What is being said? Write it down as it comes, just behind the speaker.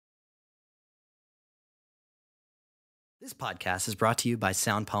This podcast is brought to you by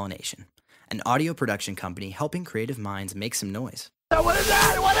Pollination, an audio production company helping creative minds make some noise. What is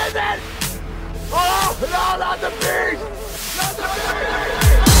that? What is it? Oh, no, not the beast! Not the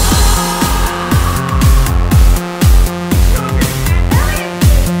beast!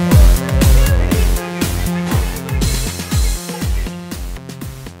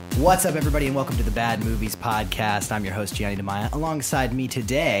 What's up, everybody, and welcome to the Bad Movies Podcast. I'm your host, Gianni DeMaia. Alongside me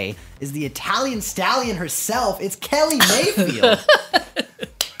today is the Italian stallion herself. It's Kelly Mayfield.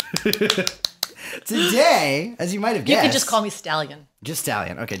 Today, as you might have guessed... You can just call me Stallion. Just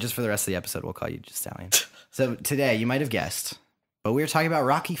Stallion. Okay, just for the rest of the episode, we'll call you just Stallion. So today, you might have guessed, but we're talking about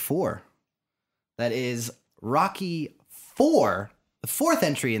Rocky IV. That is Rocky IV, the fourth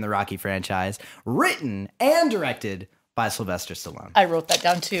entry in the Rocky franchise, written and directed by Sylvester Stallone. I wrote that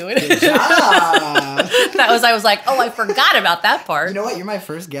down too. Good job! I was like, oh, I forgot about that part. You know what? You're my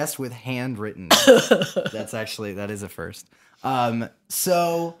first guest with handwritten. That is a first.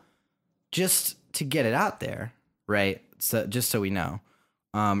 So just to get it out there, right? So just so we know,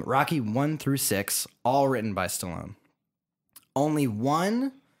 Rocky 1 through 6, all written by Stallone. Only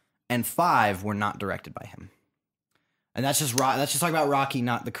 1 and 5 were not directed by him. And that's just talking about Rocky,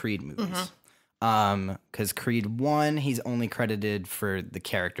 not the Creed movies. Mm-hmm. Because Creed 1, he's only credited for the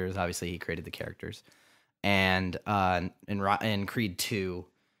characters. Obviously, he created the characters. And in Creed 2,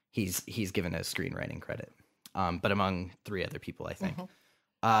 he's given a screenwriting credit. But among 3 other people, I think.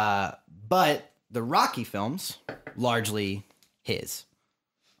 Mm-hmm. But the Rocky films, largely his,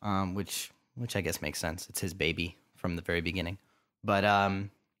 which I guess makes sense. It's his baby from the very beginning. But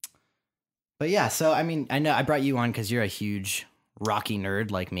yeah. So I mean, I know I brought you on because you're a huge Rocky nerd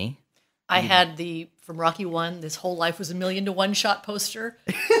like me. I had from Rocky 1, this whole life was a 1,000,000 to 1 shot poster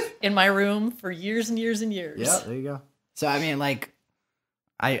in my room for years and years and years. Yeah, there you go. So, I mean, like,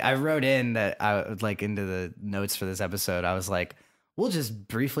 I wrote in that I would like into the notes for this episode. I was like, we'll just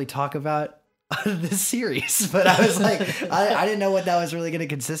briefly talk about this series. But I was like, I didn't know what that was really going to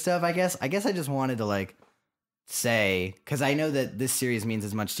consist of, I guess. I just wanted to, like, say, because I know that this series means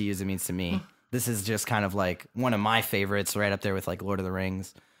as much to you as it means to me. This is just kind of like one of my favorites, right up there with, like, Lord of the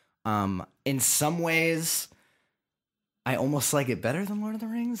Rings. In some ways, I almost like it better than Lord of the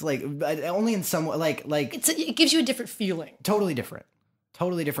Rings. Like, only in some way, like it gives you a different feeling. Totally different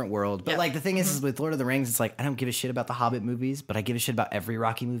world. But like the thing is with Lord of the Rings, it's like I don't give a shit about the Hobbit movies, but I give a shit about every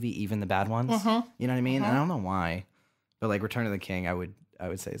Rocky movie, even the bad ones. Mm-hmm. You know what I mean? And I don't know why, but like Return of the King, I would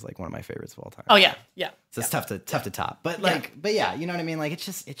say is like one of my favorites of all time. Oh yeah. So it's tough to top. But but yeah, you know what I mean? Like it's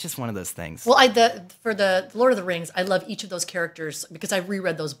just one of those things. Well, for the Lord of the Rings, I love each of those characters because I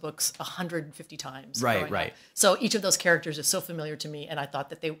reread those books 150 times. Right. So each of those characters is so familiar to me, and I thought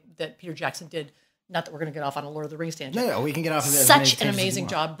that Peter Jackson did. Not that we're going to get off on a Lord of the Rings tangent. No, we can get off of such an amazing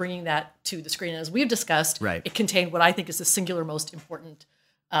job bringing that to the screen. As we've discussed, it contained what I think is the single most important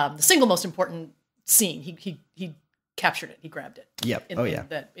scene. He captured it. He grabbed it. Yep.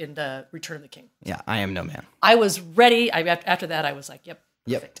 In the Return of the King. Yeah, I am no man. I was ready. After that, I was like, yep,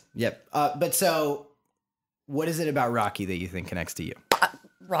 perfect. Yep. But so, what is it about Rocky that you think connects to you?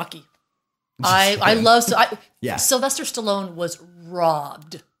 Rocky. I love. Sylvester Stallone was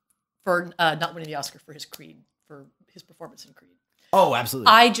robbed for not winning the Oscar for his performance in Creed. Oh,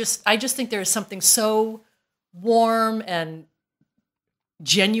 absolutely. I just think there is something so warm and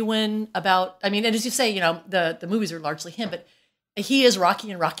genuine about, I mean, and as you say, you know, the movies are largely him, but he is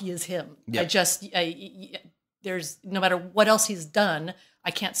Rocky and Rocky is him. Yep. There's no matter what else he's done, I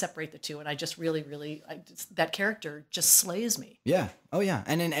can't separate the two. And I just really, that character just slays me. Yeah. Oh yeah.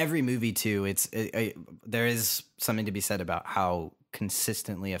 And in every movie too, there is something to be said about how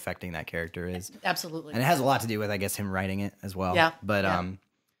consistently affecting that character is. Absolutely. And it has a lot to do with, I guess, him writing it as well. Yeah. But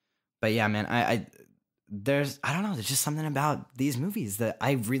yeah, man, I don't know, there's just something about these movies that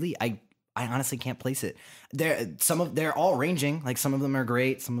I honestly can't place it. They're all ranging. Like some of them are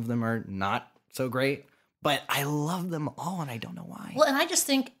great, some of them are not so great, but I love them all and I don't know why. Well, and I just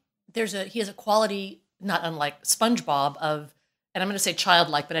think he has a quality not unlike SpongeBob of, and I'm going to say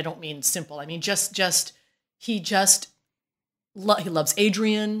childlike, but I don't mean simple. I mean he loves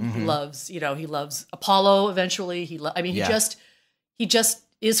Adrian. Mm-hmm. He loves Apollo eventually. He just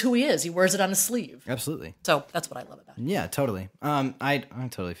is who he is. He wears it on his sleeve. Absolutely. So that's what I love about it. Yeah, totally. I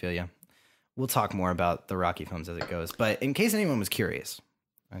totally feel you. We'll talk more about the Rocky films as it goes. But in case anyone was curious,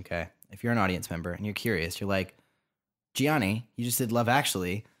 okay, if you're an audience member and you're curious, you're like, Gianni, you just did Love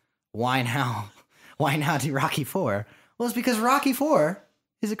Actually. Why now? Why now do Rocky IV? Well, it's because Rocky IV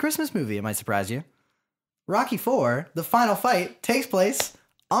is a Christmas movie. It might surprise you. Rocky IV, the final fight, takes place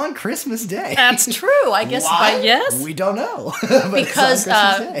on Christmas Day. That's true. I guess. Why? Yes. We don't know. Because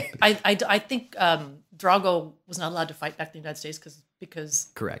I think Drago was not allowed to fight back in the United States because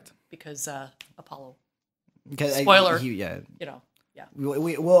Correct. Apollo. 'Cause Spoiler. Yeah. You know, yeah.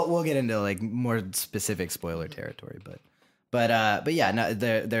 We'll get into like more specific spoiler territory, but yeah, no,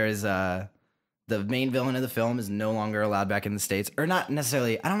 there is the main villain of the film is no longer allowed back in the States, or not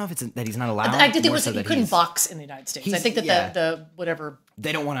necessarily. I don't know if it's that he's not allowed. I did think it more was so that you that couldn't he's- box in the United States. I he's- think that yeah. the whatever.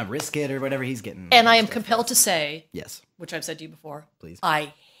 They don't want to risk it or whatever he's getting. And I am compelled to say, Yes, which I've said to you before, please.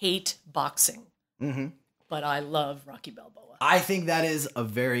 I hate boxing, Mm-hmm. but I love Rocky Balboa. I think that is a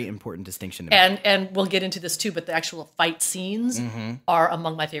very important distinction to make. And we'll get into this too, but the actual fight scenes are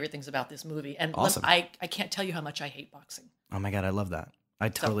among my favorite things about this movie. And Awesome. I can't tell you how much I hate boxing. Oh my god, I love that. I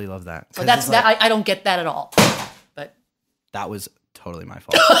totally love that. So 'Cause that's it's like, that. I don't get that at all. But that was totally my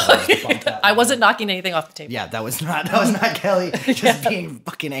fault. I was bumped out. I wasn't knocking anything off the table. Yeah, that was not Kelly just being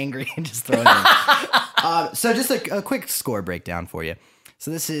fucking angry and just throwing them. So just a quick score breakdown for you. So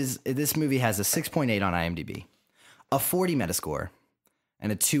this movie has a 6.8 on IMDb, a 40 Metascore,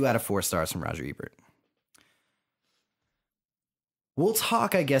 and a 2 out of 4 stars from Roger Ebert. We'll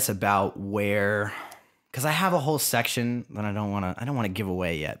talk, I guess, about where, because I have a whole section that I don't want to give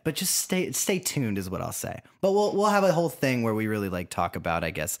away yet, but just stay tuned is what I'll say. But we'll have a whole thing where we really like talk about, I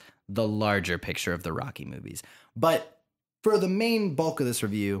guess, the larger picture of the Rocky movies. But for the main bulk of this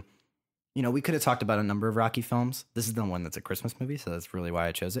review, you know, we could have talked about a number of Rocky films. This is the one that's a Christmas movie, so that's really why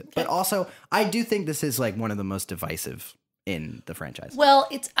I chose it. But also, I do think this is like one of the most divisive in the franchise. Well,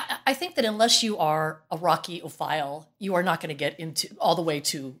 I think that unless you are a Rocky-ophile, you are not going to get into all the way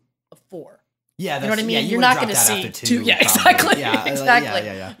to a 4. Yeah, You know what I mean? yeah, You're would not drop going to that see after 2. Yeah, probably. exactly. Yeah, exactly.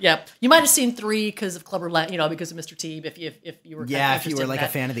 yeah. Yep. You might have seen 3 because of Clubber Lang, because of Mr. T. If you were Yeah, if you were interested in like that.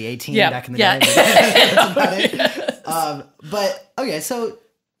 a fan of the 18 Yeah, back in the yeah. day. That's about it. Yes. But okay, so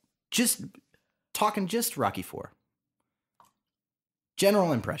just talking just Rocky 4.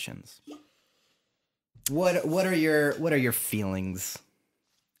 General impressions. What are your feelings?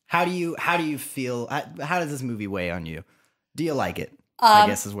 How do you feel? How does this movie weigh on you? Do you like it? I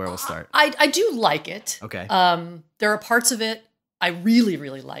guess is where we'll start. I do like it. Okay. There are parts of it I really,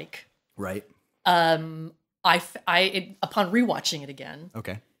 really like. Right. Upon rewatching it again,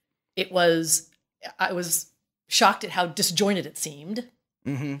 Okay. I was shocked at how disjointed it seemed.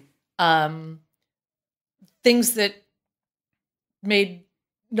 Mm-hmm. Things that made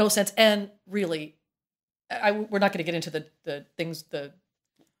no sense, and really, we're not going to get into the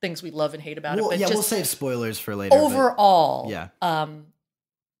things we love and hate about it. But we'll save spoilers for later. Overall, yeah.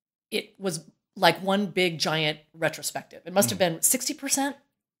 It was like one big giant retrospective. It must have been 60%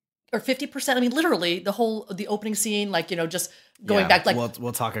 or 50%. I mean, literally the opening scene, just going back, like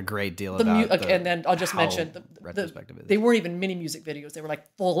we'll talk a great deal the about and then I'll just mention retrospective is. They weren't even mini music videos; they were like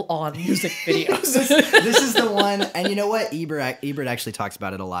full on music videos. This is the one, and you know what? Ebert actually talks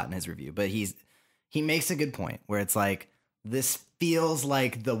about it a lot in his review, but he makes a good point where it's like this feels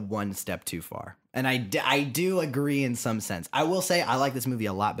like the one step too far, and I do agree in some sense. I will say I like this movie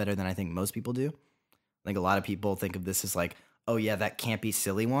a lot better than I think most people do. I think a lot of people think of this as like, oh yeah, that campy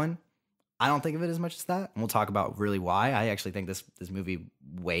silly one. I don't think of it as much as that, and we'll talk about really why. I actually think this movie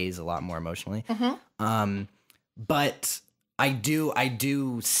weighs a lot more emotionally. Mm-hmm. But I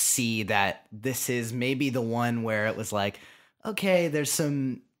do see that this is maybe the one where it was like, okay, there's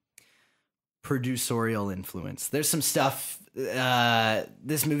some producerial influence. There's some stuff.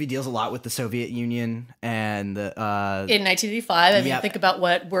 This movie deals a lot with the Soviet Union and the in 1985. I mean, Yep. think about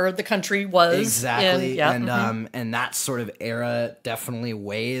where the country was exactly, in, yeah, and that sort of era definitely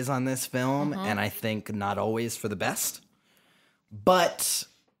weighs on this film, and I think not always for the best. But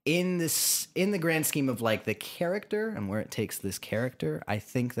in the grand scheme of like the character and where it takes this character, I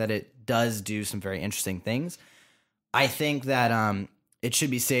think that it does do some very interesting things. I think that it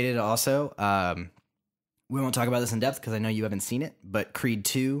should be stated also. We won't talk about this in depth because I know you haven't seen it, but Creed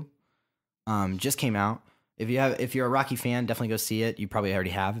 2 just came out. If you're a Rocky fan, definitely go see it. You probably already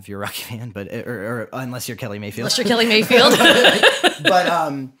have if you're a Rocky fan, but or unless you're Kelly Mayfield. Unless you're Kelly Mayfield.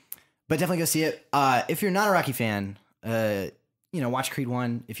 but definitely go see it. If you're not a Rocky fan, watch Creed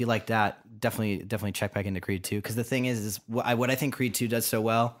 1. If you like that, definitely check back into Creed 2. Because the thing is what I think Creed 2 does so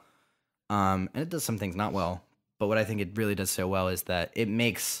well, and it does some things not well, but what I think it really does so well is that it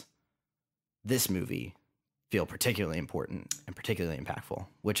makes this movie feel particularly important and particularly impactful,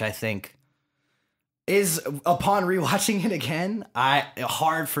 which I think is, upon rewatching it again,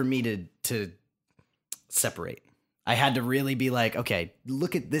 hard for me to separate. I had to really be like, okay,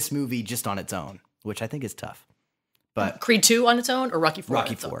 look at this movie just on its own, which I think is tough. But Creed 2 on its own or Rocky 4?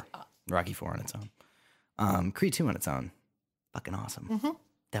 Rocky 4. Rocky 4 on its own. Creed 2 on its own. Fucking awesome. Mm-hmm.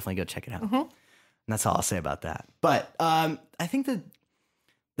 Definitely go check it out. Mm-hmm. And that's all I'll say about that. But I think that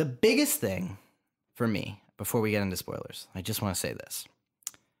the biggest thing for me, before we get into spoilers, I just want to say this.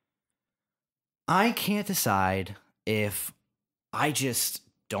 I can't decide if I just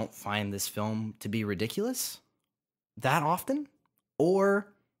don't find this film to be ridiculous that often, or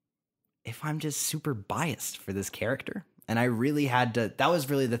if I'm just super biased for this character. And I really had to, that was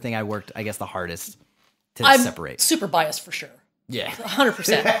really the thing I worked, I guess, the hardest to separate. Super biased for sure. Yeah.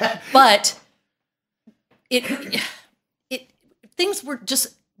 100%. But things were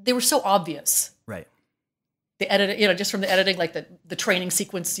just, they were so obvious. Right. The edit, just from the editing, like the training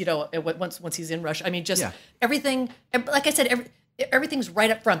sequence, once he's in Russia. I mean, just everything, like I said, everything's right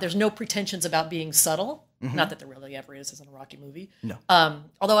up front. There's no pretensions about being subtle. Mm-hmm. Not that there really ever is in a Rocky movie. No.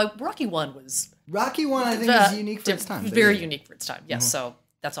 Although Rocky 1 was... Rocky 1, I think, is unique for its time. Very unique for its time, yes. Mm-hmm. So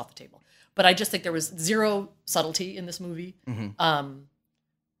that's off the table. But I just think there was zero subtlety in this movie. Mm-hmm.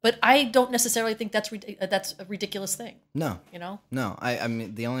 But I don't necessarily think that's a ridiculous thing. No. No. I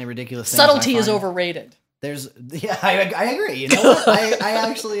mean, the only ridiculous thing subtlety is overrated. I agree. You know what? I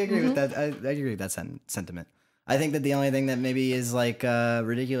actually agree with that. I agree with that sentiment. I think that the only thing that maybe is like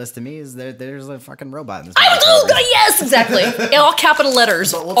ridiculous to me is there's a fucking robot in this movie. Oh, yes, exactly. In all capital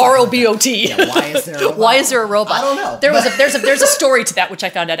letters. ROBOT. Yeah, why is there a robot? Why is there a robot? I don't know. There's a story to that which I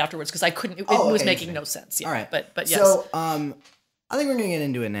found out afterwards because I couldn't. It was making no sense. Yeah. All right, but yes. So I think we're gonna get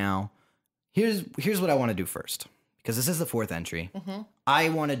into it now. Here's what I want to do first, because this is the fourth entry. Mm-hmm. I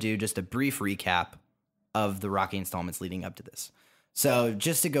want to do just a brief recap of the Rocky installments leading up to this. So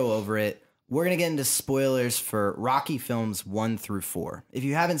just to go over it, we're going to get into spoilers for Rocky films 1 through 4. If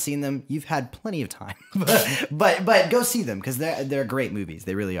you haven't seen them, you've had plenty of time. but go see them, because they're great movies.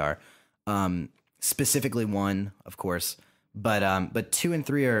 They really are. Specifically 1, of course. But 2 and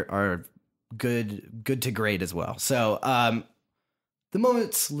 3 are good to great as well. So the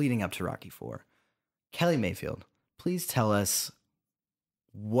moments leading up to Rocky 4. Kelly Mayfield, please tell us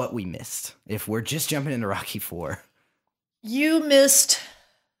what we missed if we're just jumping into Rocky 4. You missed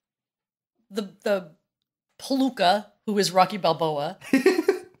the Palooka, who is Rocky Balboa,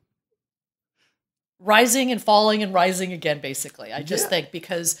 rising and falling and rising again, basically. I just think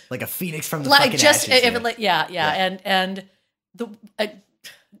because like a phoenix from the fucking ashes. And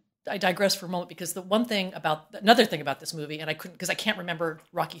I digress for a moment because another thing about this movie, and I couldn't, because I can't remember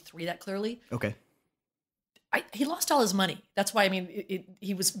Rocky 3 that clearly. Okay. He lost all his money. That's why, I mean,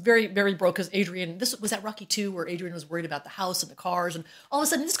 he was very, very broke because Adrian, this was at Rocky 2 where Adrian was worried about the house and the cars, and all of a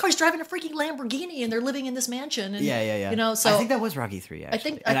sudden this car's driving a freaking Lamborghini and they're living in this mansion. And, yeah. So I think that was Rocky 3,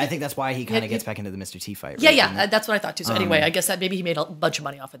 actually. I think that's why he kind of gets back into the Mr. T fight. Right? Yeah, that's what I thought too. So anyway, I guess that maybe he made a bunch of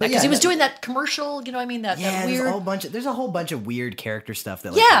money off of that because he was doing that commercial, that weird... There's a whole bunch of weird character stuff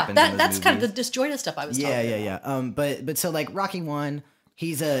that happens in those that's movies. kind of the disjointed stuff I was talking about. Yeah. But so like Rocky 1,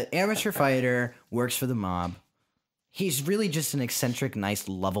 he's an amateur fighter, works for the mob. He's really just an eccentric, nice,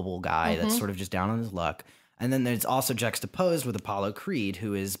 lovable guy that's sort of just down on his luck. And then there's also juxtaposed with Apollo Creed,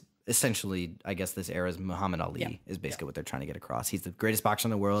 who is essentially, I guess this era's Muhammad Ali, is basically what they're trying to get across. He's the greatest boxer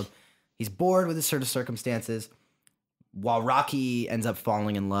in the world. He's bored with his sort of circumstances. While Rocky ends up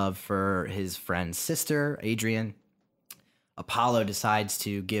falling in love for his friend's sister, Adrian, Apollo decides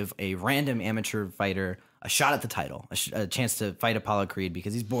to give a random amateur fighter a shot at the title, a chance to fight Apollo Creed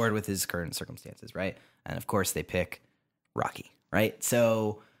because he's bored with his current circumstances, right? And of course, they pick Rocky, right?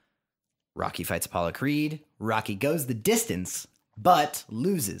 So Rocky fights Apollo Creed. Rocky goes the distance, but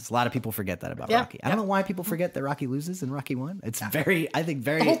loses. A lot of people forget that about Rocky. I don't know why people forget that Rocky loses in Rocky 1. It's very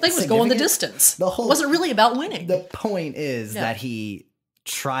The whole thing was going the distance. It wasn't really about winning. The point is that he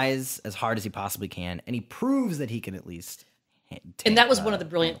tries as hard as he possibly can, and he proves that he can at least... And that was one of the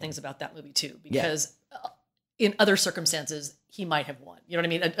brilliant things about that movie, too, because... in other circumstances, he might have won. You know what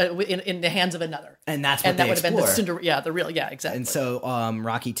I mean? In the hands of another. And that's what they explore. That would have been exactly. And so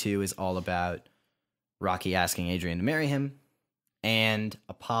Rocky 2 is all about Rocky asking Adrian to marry him and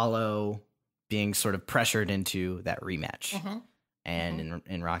Apollo being sort of pressured into that rematch. Mm-hmm. And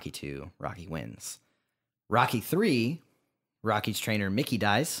in Rocky 2, Rocky wins. Rocky 3, Rocky's trainer Mickey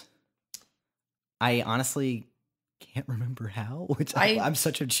dies. I honestly... can't remember how, which I'm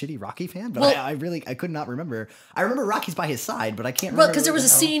such a shitty Rocky fan, but I could not remember. I remember Rocky's by his side, but I can't remember. Well, because there was a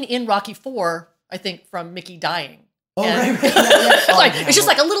scene in Rocky 4, I think, from Mickey dying. Oh, right. It's just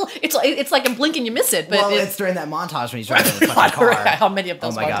like a little, it's like a blink and you miss it. But it's during that montage when he's driving the fucking car. How many of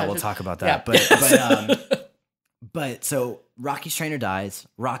those? Oh my God, we'll talk about that. Yeah. But so Rocky's trainer dies.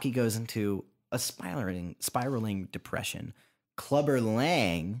 Rocky goes into a spiraling depression. Clubber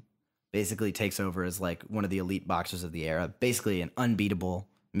Lang basically takes over as like one of the elite boxers of the era, basically an unbeatable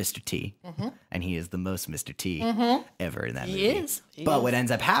Mr. T. Mm-hmm. And he is the most Mr. T ever in that movie. He is. What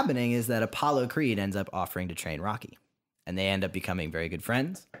ends up happening is that Apollo Creed ends up offering to train Rocky. And they end up becoming very good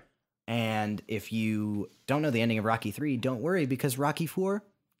friends. And if you don't know the ending of Rocky 3, don't worry, because Rocky 4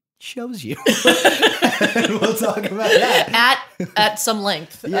 shows you. And we'll talk about that. At some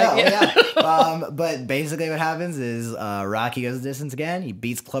length. But basically what happens is Rocky goes the distance again. He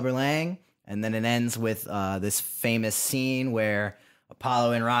beats Clubber Lang. And then it ends with this famous scene where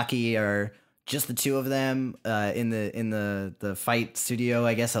Apollo and Rocky are just the two of them in the fight studio,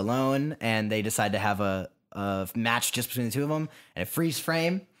 I guess, alone. And they decide to have a match just between the two of them. And a freeze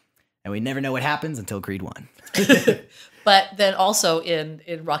frame. And we never know what happens until Creed 1. But then also in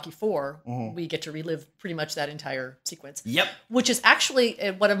Rocky 4, we get to relive pretty much that entire sequence. Yep. Which is actually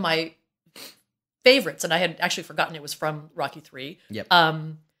one of my favorites. And I had actually forgotten it was from Rocky 3. Yep.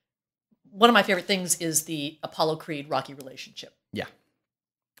 One of my favorite things is the Apollo Creed Rocky relationship. Yeah.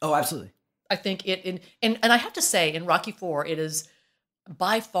 Oh, absolutely. I think and I have to say, in Rocky 4, it is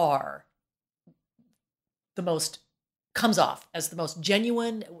by far the most, comes off as the most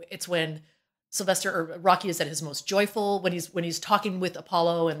genuine. It's when Rocky is at his most joyful, when he's talking with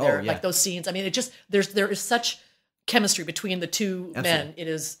Apollo, and they're like those scenes. I mean, it just there is such chemistry between the two men. It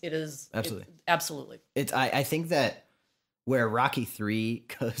is absolutely. Absolutely. It's I think that where Rocky 3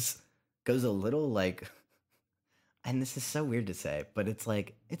 goes a little like, and this is so weird to say, but it's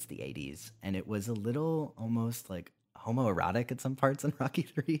like, it's the 80s, and it was a little almost like homoerotic at some parts in Rocky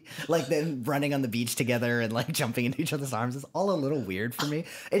 3. Like them running on the beach together and like jumping into each other's arms is all a little weird for me.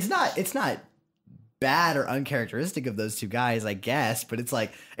 It's not bad or uncharacteristic of those two guys, I guess, but it's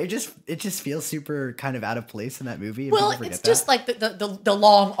like it just feels super kind of out of place in that movie. Well, it's just like the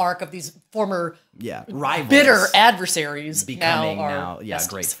long arc of these former rivals, bitter adversaries becoming now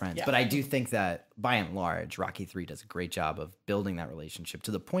great friends. Yeah. But I do think that by and large, Rocky 3 does a great job of building that relationship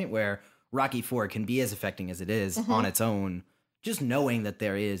to the point where Rocky 4 can be as affecting as it is on its own, just knowing that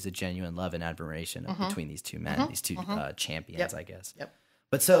there is a genuine love and admiration between these two men, these two champions, I guess. Yep.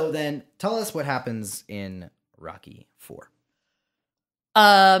 But so then tell us what happens in Rocky 4.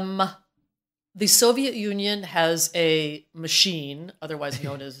 The Soviet Union has a machine, otherwise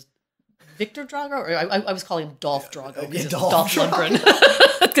known as Victor Drago, or I was calling him Dolph Drago. Because it's Dolph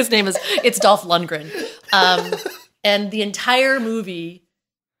Lundgren. His name it's Dolph Lundgren. And the entire movie,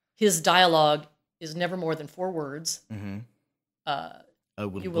 his dialogue is never more than 4 words. I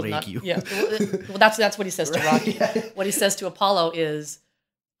will break you. Yeah. Well, that's what he says to Rocky. What he says to Apollo is,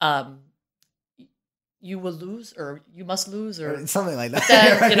 you will lose, or you must lose, or something like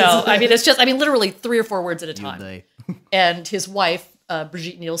that. I mean, it's just, literally 3 or 4 words at a time. And his wife,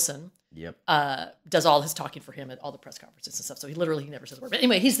 Brigitte Nielsen, does all his talking for him at all the press conferences and stuff. So he never says a word. But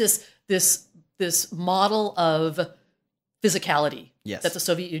anyway, he's this model of physicality that the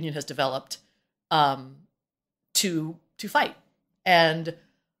Soviet Union has developed to fight. And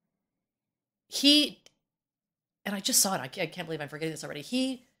I just saw it. I can't believe I'm forgetting this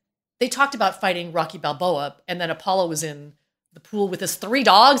already. They talked about fighting Rocky Balboa, and then Apollo was in the pool with his 3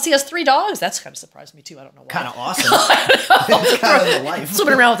 dogs. He has 3 dogs. That's kind of surprised me too. I don't know why. Kind of awesome. It's kind of the life.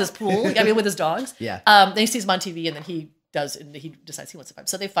 Swimming around with his pool. With his dogs. Yeah. Then he sees him on TV, and then he decides he wants to fight.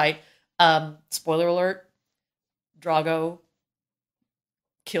 So they fight. Spoiler alert: Drago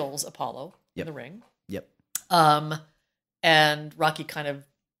kills Apollo in the ring. Yep. And Rocky kind of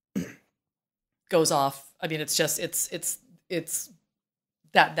goes off. I mean, it's just it's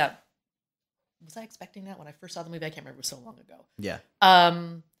that. Was I expecting that when I first saw the movie? I can't remember. It was so long ago. Yeah.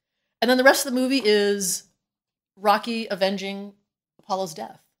 And then the rest of the movie is Rocky avenging Apollo's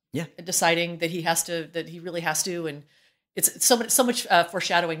death. Yeah. And deciding that he really has to, and it's so much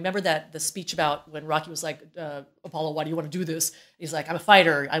foreshadowing. Remember the speech about when Rocky was like, Apollo, why do you want to do this? He's like, I'm a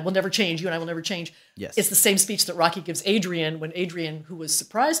fighter. I will never change. You and I will never change. Yes. It's the same speech that Rocky gives Adrian when Adrian, who was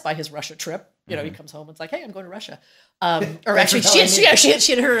surprised by his Russia trip, he comes home and it's like, hey, I'm going to Russia. Or actually, she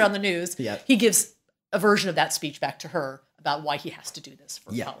had heard it on the news. Yeah. He gives a version of that speech back to her about why he has to do this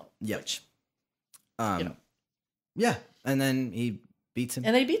for Apollo. Yeah. Which, Yeah. And then he beats him.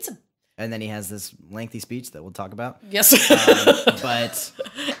 And then he has this lengthy speech that we'll talk about. Yes.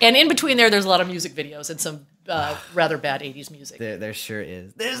 And in between there's a lot of music videos and some rather bad 80s music. There sure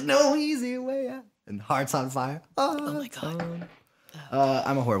is. There's no easy way out. And Hearts on Fire. Oh my God.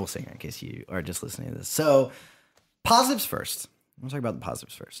 I'm a horrible singer in case you are just listening to this. So, positives first. I'm going to talk about the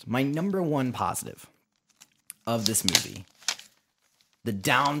positives first. My number 1 positive of this movie, the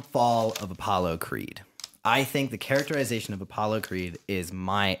downfall of Apollo Creed. I think the characterization of Apollo Creed is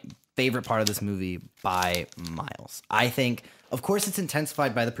my favorite part of this movie by miles. I think, of course, it's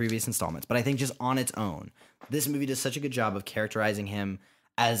intensified by the previous installments, but I think just on its own, this movie does such a good job of characterizing him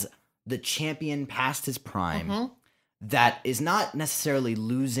as the champion past his prime that is not necessarily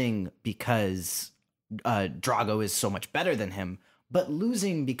losing because Drago is so much better than him, but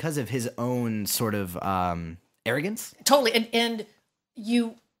losing because of his own sort of arrogance. Totally. And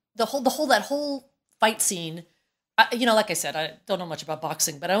you, that whole fight scene, like I said, I don't know much about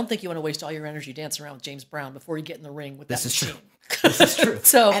boxing, but I don't think you want to waste all your energy dancing around with James Brown before you get in the ring with that machine. This is true.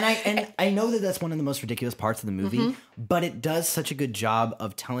 So, and I know that that's one of the most ridiculous parts of the movie, Mm-hmm. but it does such a good job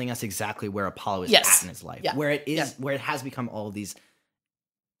of telling us exactly where Apollo is Yes. at in his life, Yeah. where it is, Yeah. where it has become all of these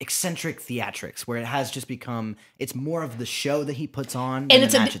eccentric theatrics, where it has just become, it's more of the show that he puts on than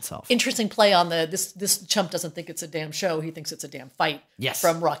it's the an match itself. interesting play on this chump doesn't think it's a damn show. He thinks it's a damn fight. Yes.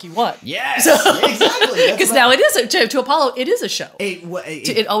 From Rocky 1. Yes, exactly. Because now it is to Apollo, it is a show.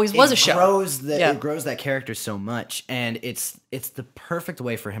 It always was a show. It grows that character so much, and it's the perfect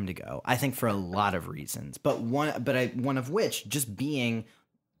way for him to go. I think for a lot of reasons, but one of which just being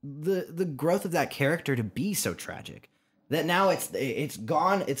the growth of that character to be so tragic that now it's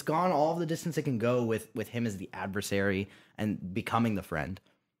gone all the distance it can go with him as the adversary and becoming the friend,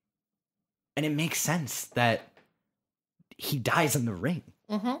 and it makes sense that he dies in the ring,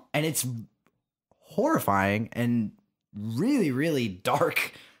 and it's horrifying and really, really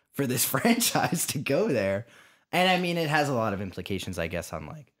dark for this franchise to go there. And I mean, it has a lot of implications, I guess, on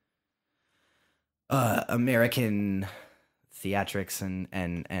like American theatrics and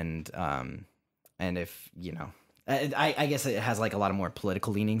if, you know, I guess it has like a lot of more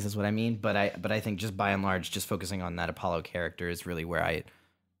political leanings is what I mean. But I think just by and large, just focusing on that Apollo character is really where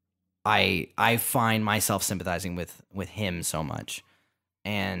I find myself sympathizing with him so much.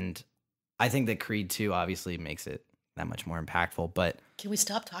 And I think that Creed 2 obviously makes it that much more impactful, but Can we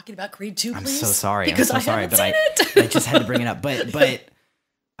stop talking about Creed 2, please? I'm so sorry. Because I'm so sorry, haven't but seen it. I just had to bring it up. But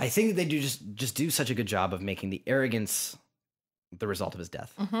I think that they do just do such a good job of making the arrogance the result of his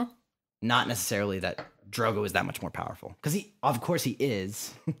death. Mm-hmm. Not necessarily that Drogo is that much more powerful, because of course he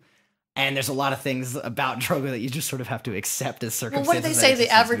is. And there's a lot of things about Drogo that you just sort of have to accept as circumstances. Well, what did they say? that The exist in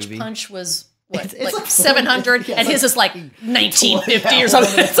this average movie. punch was what, It's like 700, yeah, and his is like 1950 Yeah, or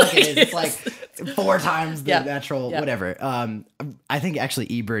something. whatever the It's fuck like, it is. It's like 4 times the Yeah. natural, Yeah. whatever. I think actually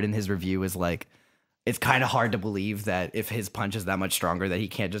Ebert in his review was like, it's kind of hard to believe that if his punch is that much stronger that he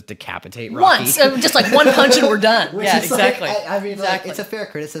can't just decapitate Rocky. once, just like one punch and we're done. Which Yeah, is like- exactly. I mean, exactly. like, it's a fair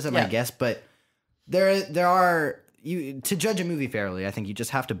criticism, I Yeah. guess, but there are to judge a movie fairly. I think you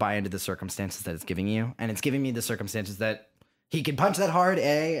just have to buy into the circumstances that it's giving you, and it's giving me the circumstances that he can punch that hard,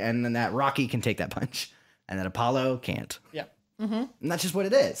 and then that Rocky can take that punch, and that Apollo can't. Yeah. And that's just what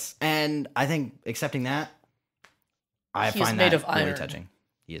it is. And I think accepting that, I He is find made that of really iron. touching.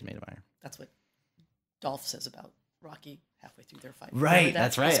 He is made of iron. That's what Dolph says about Rocky halfway through their fight. Right, Remember that?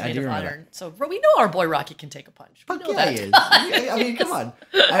 that's right, He's I made do of remember iron. So we know our boy Rocky can take a punch. We Fuck know yeah, that. he is. I mean, come on.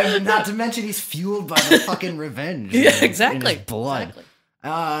 I mean, not to mention he's fueled by the fucking revenge. Yeah, in exactly. his blood.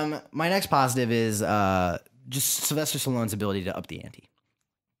 Exactly. My next positive is just Sylvester Stallone's ability to up the ante.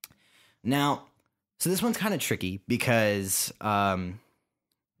 Now, so this one's kind of tricky because Drogo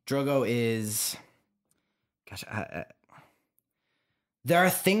is, gosh, there are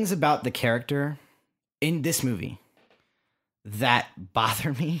things about the character in this movie that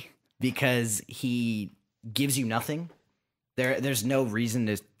bother me because he gives you nothing. There's no reason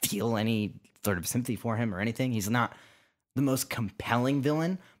to feel any sort of sympathy for him or anything. He's not the most compelling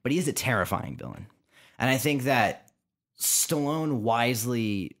villain, but he is a terrifying villain. And I think that Stallone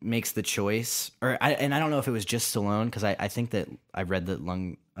wisely makes the choice, and I don't know if it was just Stallone, because I think that I read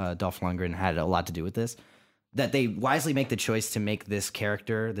that Dolph Lundgren had a lot to do with this, that they wisely make the choice to make this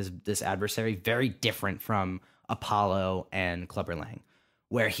character, this adversary, very different from Apollo and Clubber Lang,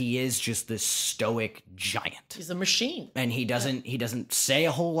 where he is just this stoic giant. He's a machine. And he doesn't say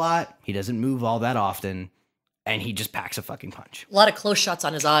a whole lot, he doesn't move all that often, and he just packs a fucking punch. A lot of close shots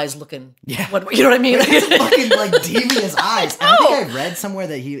on his eyes looking. Yeah. You know what I mean? It's fucking like devious eyes. And I think I read somewhere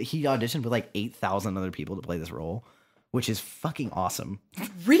that he auditioned with like 8,000 other people to play this role, which is fucking awesome.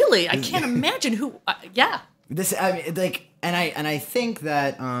 Really? I can't imagine who. Yeah. I mean, like, and I think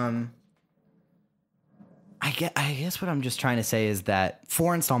that I guess what I'm just trying to say is that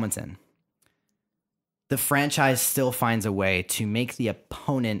 4 installments in, the franchise still finds a way to make the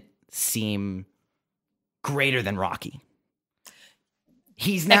opponent seem greater than Rocky.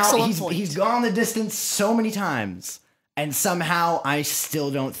 He's gone the distance so many times, and somehow I still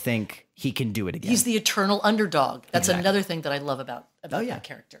don't think he can do it again. He's the eternal underdog. That's Exactly. another thing that I love about yeah. that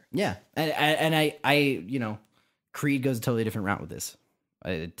character. Yeah, and I you know, Creed goes a totally different route with this.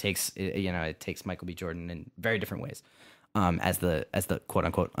 It takes Michael B. Jordan in very different ways, as the quote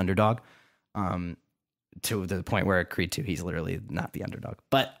unquote underdog, to the point where Creed 2 he's literally not the underdog.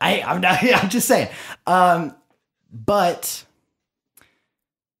 But I'm not. I'm just saying. But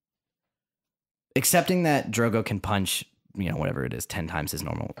accepting that Drogo can punch whatever it is, 10 times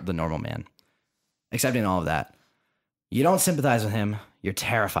the normal man. Accepting all of that, you don't sympathize with him. You're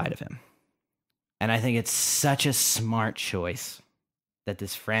terrified of him. And I think it's such a smart choice that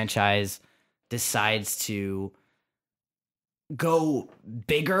this franchise decides to go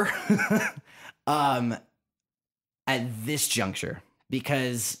bigger at this juncture,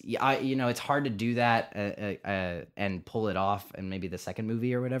 because it's hard to do that and pull it off in maybe the second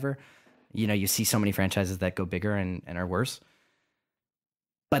movie or whatever. You see so many franchises that go bigger and are worse.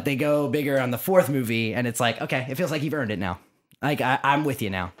 But they go bigger on the fourth movie, and it's like, okay, it feels like you've earned it now. Like, I'm with you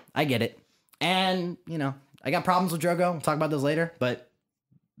now. I get it. And, I got problems with Drogo. We'll talk about those later. But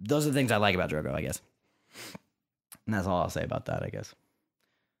those are the things I like about Drogo, I guess. And that's all I'll say about that, I guess.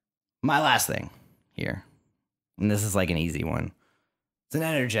 My last thing here, and this is like an easy one. It's an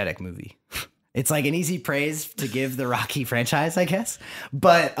energetic movie. It's like an easy praise to give the Rocky franchise, I guess.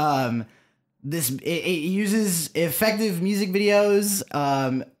 But it uses effective music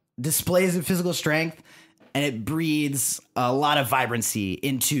videos, displays of physical strength, and it breathes a lot of vibrancy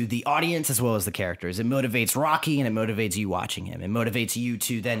into the audience as well as the characters. It motivates Rocky, and it motivates you watching him. It motivates you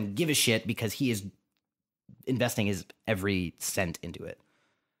to then give a shit because he is investing his every cent into it.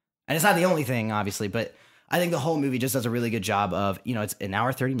 And it's not the only thing, obviously, but I think the whole movie just does a really good job of, it's an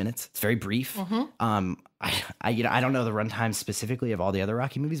hour, 30 minutes. It's very brief. Mm-hmm. I don't know the runtime specifically of all the other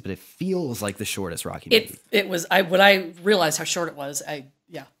Rocky movies, but it feels like the shortest Rocky movie. It was, when I realized how short it was,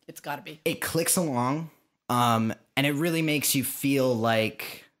 it's gotta be. It clicks along. And it really makes you feel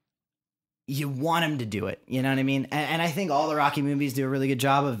like you want him to do it. You know what I mean? And I think all the Rocky movies do a really good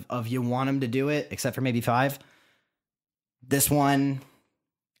job of you want him to do it, except for maybe 5. This one,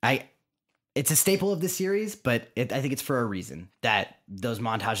 it's a staple of the series, but I think it's for a reason that those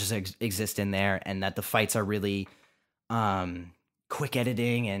montages exist in there, and that the fights are really quick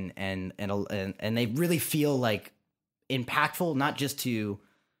editing and they really feel like impactful, not just to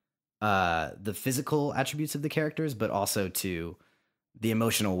the physical attributes of the characters, but also to the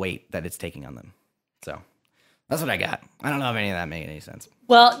emotional weight that it's taking on them. So that's what I got. I don't know if any of that made any sense.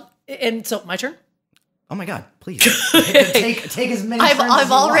 Well, and so my turn. Oh my God! Please take as many.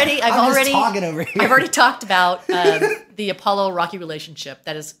 I've already talking over here. I've already talked about the Apollo Rocky relationship.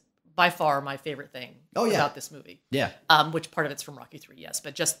 That is by far my favorite thing about this movie. Yeah. Which part of it's from Rocky 3? Yes,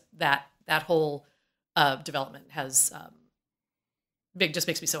 but just that whole development has just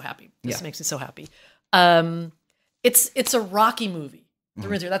makes me so happy. Just makes me so happy. It's a Rocky movie.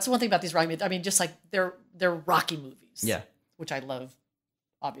 Mm-hmm. That's the one thing about these Rocky movies. I mean, just like they're Rocky movies. Yeah. Which I love,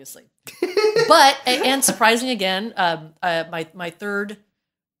 obviously. But and surprising again, my third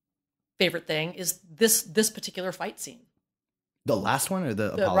favorite thing is this particular fight scene. The last one or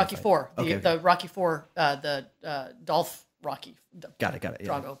the Apollo Rocky fight? 4, Okay. the Rocky 4, the Dolph Rocky. Got it. Yeah.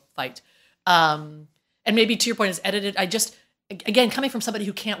 Drago fight. And maybe to your point, it's edited. I just, again, coming from somebody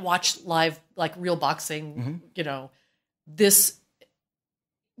who can't watch live, like real boxing, mm-hmm. This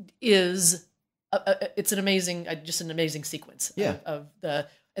is it's an amazing sequence. Yeah. Of the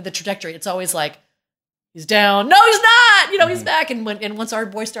trajectory. It's always like, he's down. No, he's not. He's back. And once our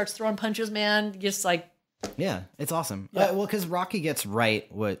boy starts throwing punches, man, just like. Yeah, it's awesome. Yeah. Well, because Rocky gets right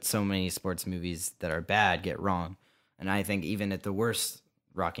what so many sports movies that are bad get wrong. And I think even at the worst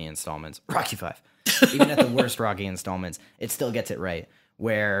Rocky installments, Rocky 5, even at the worst Rocky installments, it still gets it right.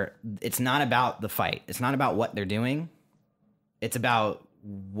 Where it's not about the fight. It's not about what they're doing. It's about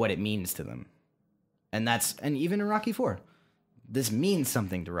what it means to them. And even in Rocky 4. This means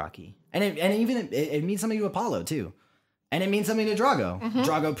something to Rocky, and it means something to Apollo too, and it means something to Drago. Mm-hmm.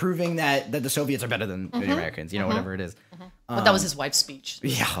 Drago proving that the Soviets are better than the Americans, whatever it is. Mm-hmm. But that was his wife's speech.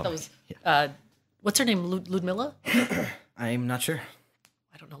 Yeah. That was what's her name? Ludmilla? I'm not sure.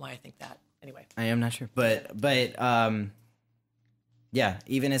 I don't know why I think that. Anyway, I am not sure, but yeah,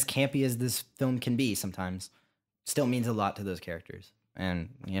 even as campy as this film can be, sometimes still means a lot to those characters, and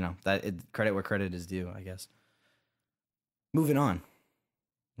credit where credit is due, I guess. Moving on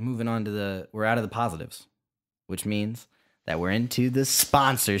to we're out of the positives, which means that we're into the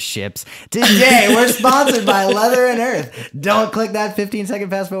sponsorships. Today, we're sponsored by Leather and Earth. Don't click that 15-second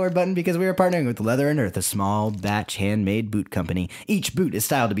fast forward button because we are partnering with Leather and Earth, a small batch handmade boot company. Each boot is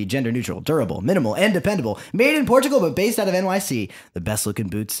styled to be gender neutral, durable, minimal, and dependable. Made in Portugal, but based out of NYC. The best looking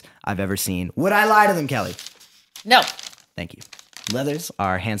boots I've ever seen. Would I lie to them, Kelly? No. Thank you. Leathers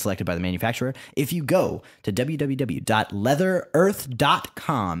are hand-selected by the manufacturer. If you go to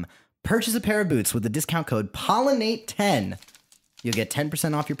www.leatherearth.com, purchase a pair of boots with the discount code POLLINATE10, you'll get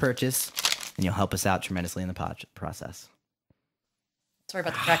 10% off your purchase, and you'll help us out tremendously in the process. Sorry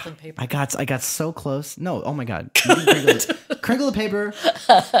about the crackling paper. I got so close. No, oh my God. You can crinkle the paper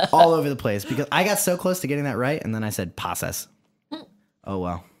all over the place because I got so close to getting that right, and then I said process. Oh,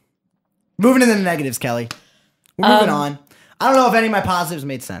 well. Moving into the negatives, Kelly. We're moving on. I don't know if any of my positives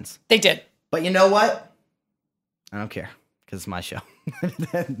made sense. They did. But you know what? I don't care because it's my show.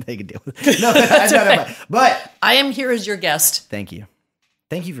 They can deal with it. No, but I am here as your guest. Thank you.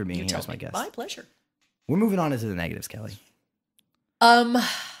 Thank you for being here as my guest. My pleasure. We're moving on into the negatives, Kelly.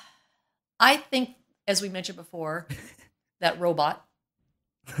 I think, as we mentioned before, that robot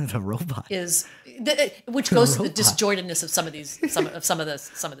The robot is, which goes to the disjointedness of some of these, some of this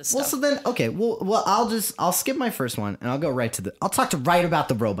stuff. Well, so then, okay, well, I'll skip my first one and I'll go right to I'll talk to right about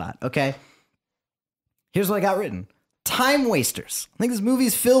the robot. Okay, here's what I got written: time wasters. I think this movie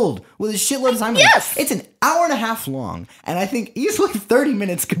is filled with a shitload of time. Yes, it's an hour and a half long, and I think easily 30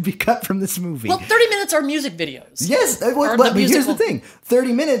 minutes could be cut from this movie. Well, 30 minutes are music videos. Yes, but here's the thing: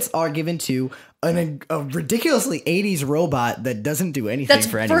 30 minutes are given to a ridiculously 80s robot that doesn't do anything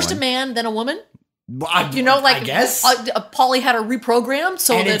for anyone. First a man, then a woman. Well, I guess Polly had a reprogram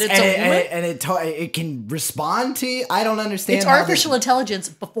so that it's a woman, and it can respond to you. I don't understand. It's artificial intelligence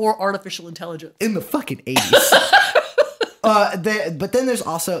before artificial intelligence in the fucking 80s. But then there's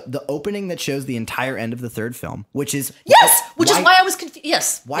also the opening that shows the entire end of the third film, which is why I was confused.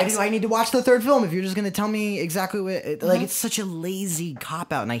 Yes. Why do I need to watch the third film if you're just going to tell me exactly what? It's such a lazy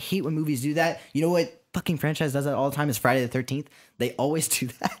cop out, and I hate when movies do that. You know what fucking franchise does that all the time is Friday the 13th. They always do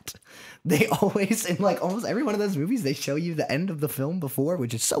that. They always, in like almost every one of those movies, they show you the end of the film before,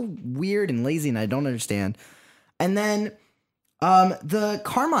 which is so weird and lazy, and I don't understand. And then the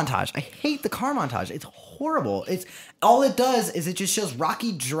car montage. I hate the car montage. It's horrible. It's all it does is it just shows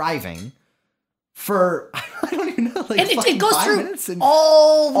Rocky driving for I don't even know, like, and it goes through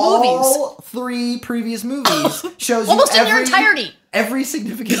all three previous movies. Shows almost you in their entirety, every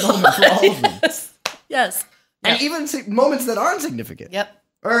significant moment for all of them. Yes, and even moments that aren't significant. Yep.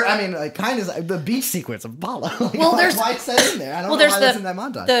 Or I mean, like kind of the beach sequence of Apollo. Like, well, there's why it's that in there. I don't know why that's in that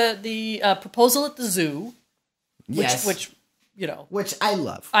montage. The proposal at the zoo, which you know, which I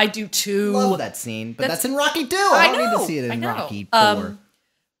love. I do too. Love that scene, but that's in Rocky 2. I don't need to see it in Rocky 4.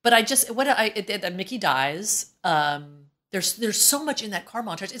 But Mickey dies. There's so much in that car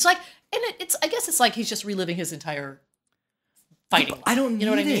montage. It's like, and I guess it's like he's just reliving his entire fighting. I don't need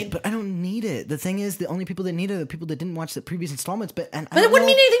it, but I don't need it. The thing is, the only people that need it are the people that didn't watch the previous installments. But it wouldn't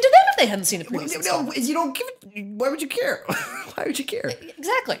mean anything to them if they hadn't seen the previous installments. No, you don't give it. Why would you care? Why would you care?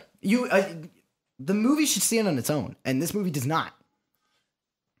 Exactly. The movie should stand on its own, and this movie does not.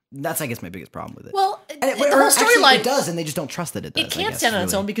 That's, I guess, my biggest problem with it. Well, the whole storyline it does, and they just don't trust that it does. It can't stand on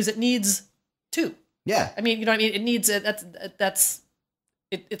its own because it needs two. Yeah, I mean, you know what I mean. It needs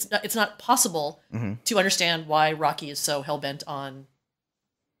it's not possible to understand why Rocky is so hell bent on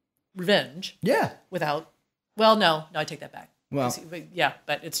revenge. Yeah, without. Well, no, I take that back. Well, yeah,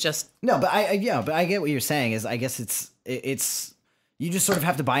 but it's just no. But I get what you're saying. Is I guess it's you just sort of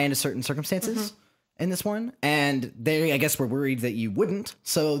have to buy into certain circumstances. In this one, and they, I guess, were worried that you wouldn't,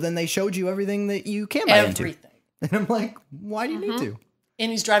 so then they showed you everything that you can buy into. And I'm like, why do you need to? And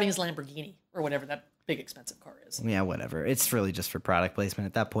he's driving his Lamborghini, or whatever that big expensive car is. Yeah, whatever. It's really just for product placement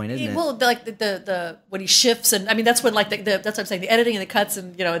at that point, isn't it? Well, like the when he shifts, and I mean, that's when like that's what I'm saying, the editing and the cuts,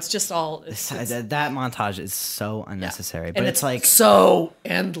 and you know, it's just all... that montage is so unnecessary, yeah. but it's like... so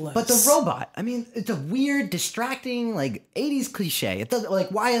endless. But the robot, I mean, it's a weird, distracting, like, 80s cliche. It doesn't, like,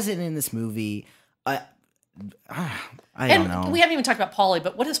 why is it in this movie? I don't know. We haven't even talked about Paulie,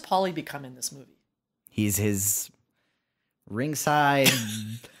 but what has Paulie become in this movie? He's his ringside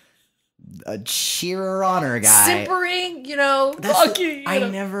a cheerer honor guy. Simpering, you know, Rocky. I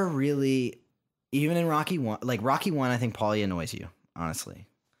never really, even in Rocky 1, like Rocky 1, I think Paulie annoys you, honestly.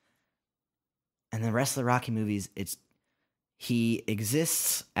 And the rest of the Rocky movies, he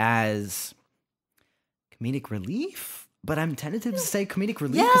exists as comedic relief. But I'm tentative to say comedic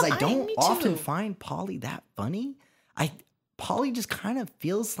relief because I don't often find Paulie that funny. Paulie just kind of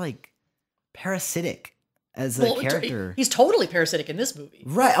feels like parasitic as a character. He's totally parasitic in this movie.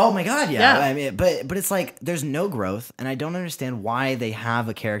 Right. Oh my God. Yeah. I mean, but it's like there's no growth, and I don't understand why they have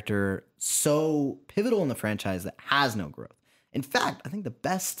a character so pivotal in the franchise that has no growth. In fact, I think the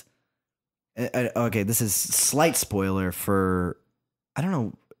best. Okay, this is slight spoiler for. I don't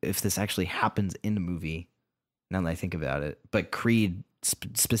know if this actually happens in the movie. Now that I think about it, but Creed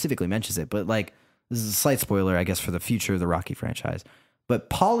specifically mentions it. But like, this is a slight spoiler, I guess, for the future of the Rocky franchise. But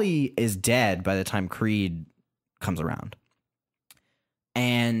Paulie is dead by the time Creed comes around,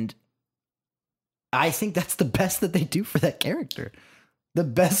 and I think that's the best that they do for that character. The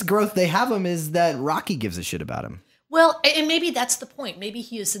best growth they have him is that Rocky gives a shit about him. Well, and maybe that's the point. Maybe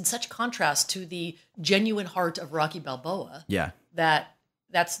he is in such contrast to the genuine heart of Rocky Balboa. Yeah.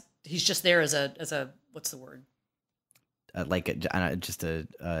 He's just there as a what's the word? Just a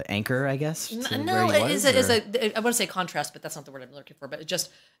anchor, I guess. No, I want to say contrast, but that's not the word I'm looking for. But it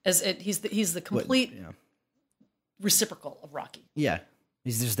just he's the complete reciprocal of Rocky. Yeah,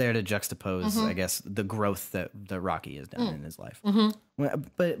 he's just there to juxtapose, I guess, the growth that Rocky has done in his life.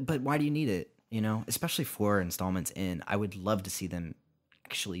 But why do you need it? You know, especially 4 installments in, I would love to see them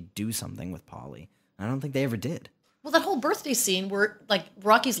actually do something with Polly. I don't think they ever did. Well, that whole birthday scene where like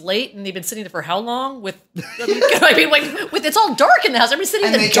Rocky's late and they've been sitting there for how long? With it's all dark in the house. Everybody's sitting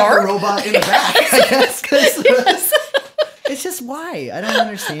in the dark. And they kept the robot in the back. I guess. Yes. It's just why I don't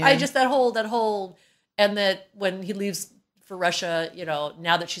understand. That whole, and that when he leaves for Russia, you know,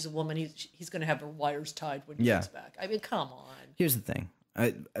 now that she's a woman, he's going to have her wires tied when he comes back. I mean, come on. Here's the thing.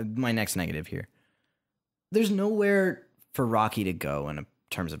 My next negative here. There's nowhere for Rocky to go in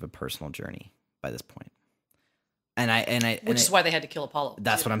terms of a personal journey by this point. Which is why they had to kill Apollo.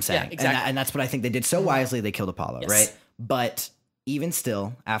 That's what I'm saying. Yeah, exactly. And that's what I think they did so wisely. They killed Apollo, yes. right? But even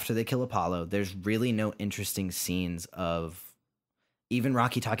still, after they kill Apollo, there's really no interesting scenes of even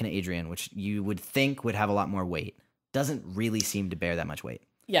Rocky talking to Adrian, which you would think would have a lot more weight. Doesn't really seem to bear that much weight.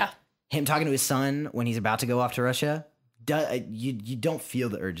 Yeah. Him talking to his son when he's about to go off to Russia, you don't feel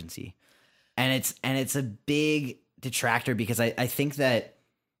the urgency. And it's a big detractor because I think that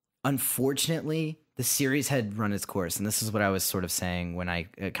unfortunately the series had run its course, and this is what I was sort of saying when I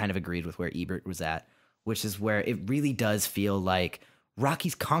kind of agreed with where Ebert was at, which is where it really does feel like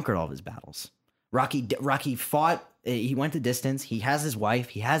Rocky's conquered all of his battles. Rocky fought, he went the distance, he has his wife,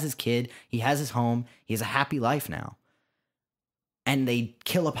 he has his kid, he has his home, he has a happy life now. And they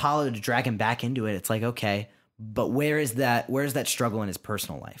kill Apollo to drag him back into it. It's like, okay, but where is that struggle in his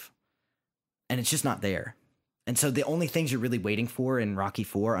personal life? And it's just not there. And so the only things you're really waiting for in Rocky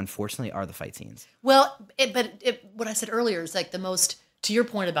IV, unfortunately, are the fight scenes. Well, what I said earlier is like the most, to your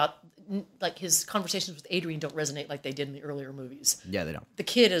point about like his conversations with Adrian don't resonate like they did in the earlier movies. Yeah, they don't. The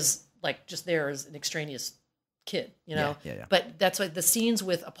kid is like just there as an extraneous kid, you know? Yeah. But that's why the scenes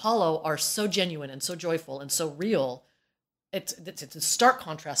with Apollo are so genuine and so joyful and so real. It's a stark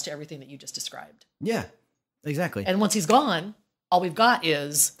contrast to everything that you just described. Yeah, exactly. And once he's gone, all we've got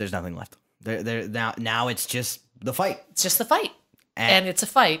is... There's nothing left. Now it's just the fight. It's just the fight. And it's a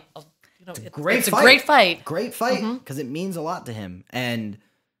fight. You know, it's a great fight. Great fight, because it means a lot to him. And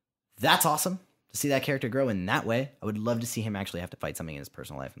that's awesome to see that character grow in that way. I would love to see him actually have to fight something in his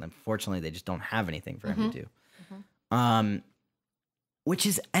personal life. And unfortunately, they just don't have anything for him to do. Which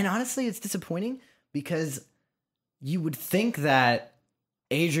is, and honestly, it's disappointing because you would think that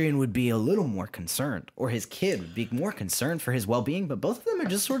Adrian would be a little more concerned, or his kid would be more concerned for his well-being, but both of them are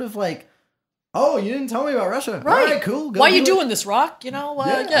just sort of like, oh, you didn't tell me about Russia. Right. All right, cool. Why are you doing this, Rock? You know,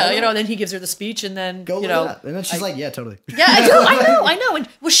 you know, and then he gives her the speech and then, go you know. that. And then she's like, yeah, totally. Yeah, I know. And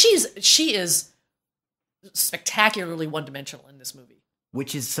well, she is spectacularly one-dimensional in this movie.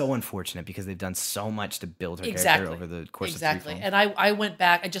 Which is so unfortunate because they've done so much to build her character over the course of 3 films. And I went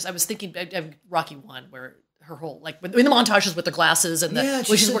back, I was thinking of Rocky 1, where her whole, like, in the montages with the glasses and when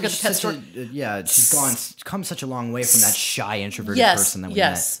she's working at the pet store. She's come such a long way from that shy, introverted person that we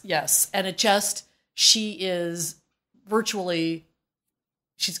met. Yes. And it just, she is virtually,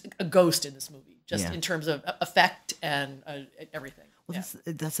 she's a ghost in this movie, just in terms of effect and everything. Well,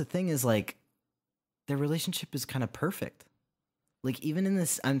 that's the thing is, like, their relationship is kind of perfect. Like, even in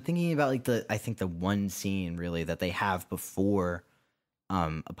this, I'm thinking about, like, I think the one scene, really, that they have before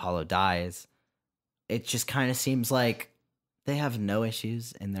Apollo dies. It just kind of seems like they have no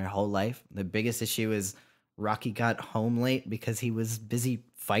issues in their whole life. The biggest issue is Rocky got home late because he was busy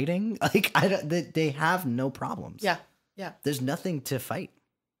fighting. Like, they have no problems. Yeah. There's nothing to fight.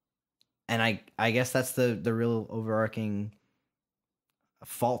 And I guess that's the real overarching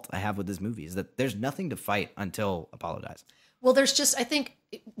fault I have with this movie is that there's nothing to fight until Apollo dies. Well, there's just, I think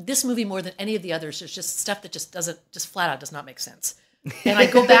this movie more than any of the others, there's just stuff that just flat out does not make sense. And I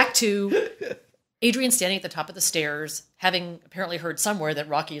go back to Adrian standing at the top of the stairs, having apparently heard somewhere that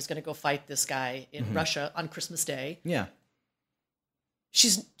Rocky is going to go fight this guy in Russia on Christmas Day. Yeah.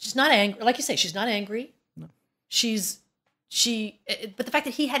 She's not angry. Like you say, she's not angry. No. But the fact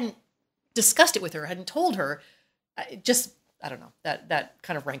that he hadn't discussed it with her, hadn't told her, I don't know. That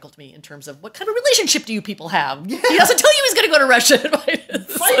kind of rankled me in terms of what kind of relationship do you people have? Yeah. He doesn't tell you he's going to go to Russia.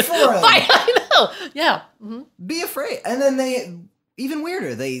 Fight for him. I know. Yeah. Mm-hmm. Be afraid. And then even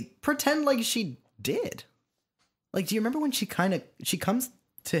weirder, they pretend like she did. Like, do you remember when she comes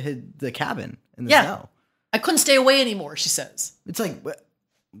to the cabin in the snow? I couldn't stay away anymore, she says. It's like,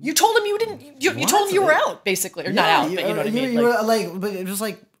 You told him you didn't. You told him you were out, basically, or not out, but you know what I mean. You were like, but it was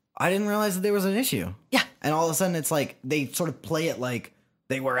like I didn't realize that there was an issue. Yeah. And all of a sudden, it's like they sort of play it like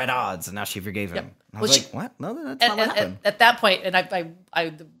they were at odds, and now she forgave him. Yep. I was like, what? No, that's not what happened. At that point, and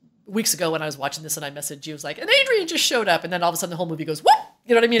I weeks ago when I was watching this, and I messaged you, was like, and Adrian just showed up, and then all of a sudden the whole movie goes, whoop!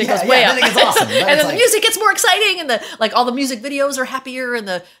 You know what I mean? It goes way up. Then it gets awesome. And then the music gets more exciting, and all the music videos are happier,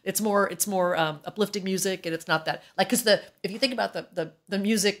 and it's more uplifting music, and it's not that because if you think about the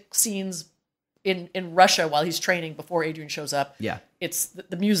music scenes in Russia while he's training before Adrian shows up, it's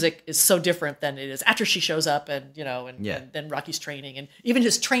the music is so different than it is after she shows up, and and then Rocky's training, and even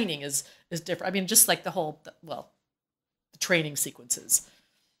his training is different. I mean, just like the training sequences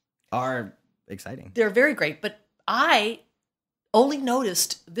are exciting. They're very great, but I only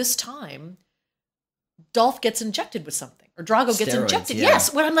noticed this time Dolph gets injected with something, or Drago gets injected. Yeah.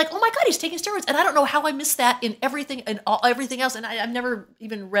 Yes, when I'm like, oh my God, he's taking steroids, and I don't know how I missed that in everything and everything else, and I've never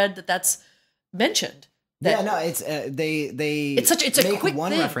even read that that's mentioned. It's it's a quick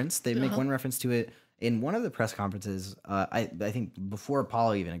one thing. reference. They make one reference to it in one of the press conferences. I think before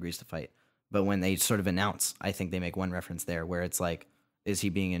Apollo even agrees to fight, but when they sort of announce, I think they make one reference there where it's like, is he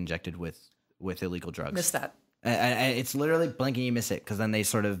being injected with illegal drugs? Missed that. It's literally blink and you miss it, because then they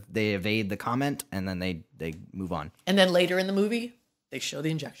evade the comment, and then they move on. And then later in the movie, they show the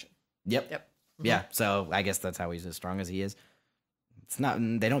injection. Yep. Mm-hmm. Yeah. So I guess that's how he's as strong as he is. It's not.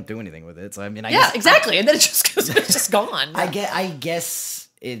 They don't do anything with it. So I mean, exactly. And then it's just gone. I guess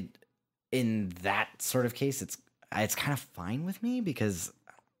it in that sort of case, it's kind of fine with me, because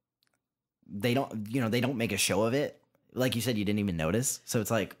they don't make a show of it. Like you said, you didn't even notice. So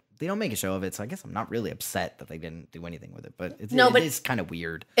it's like, they don't make a show of it, so I guess I'm not really upset that they didn't do anything with it. But it is kind of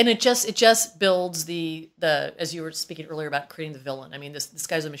weird. And it just builds the as you were speaking earlier about creating the villain. I mean, this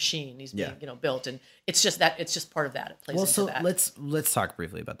guy's a machine. He's being built, and it's just part of that. It plays into that. Let's talk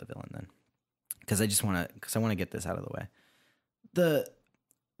briefly about the villain then, because I want to get this out of the way.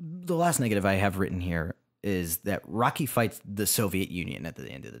 The last negative I have written here is that Rocky fights the Soviet Union at the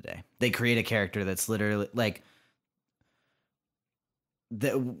end of the day. They create a character that's literally like.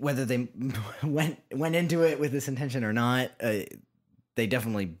 Whether they went into it with this intention or not, they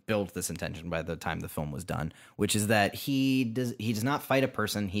definitely built this intention by the time the film was done, which is that he does not fight a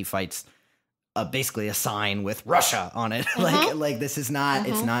person. He fights basically a sign with Russia on it. Like this is not.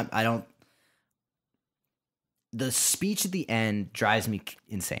 It's not. I don't. The speech at the end drives me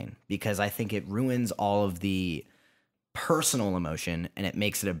insane, because I think it ruins all of the personal emotion, and it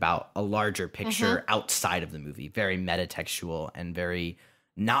makes it about a larger picture outside of the movie, very metatextual and very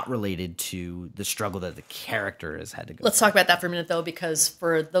not related to the struggle that the character has had to go Let's through. talk about that for a minute, though, because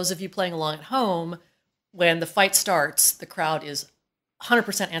for those of you playing along at home, when the fight starts, the crowd is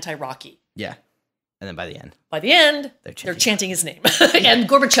 100% anti-Rocky. Yeah. And then by the end, they're chanting his name. And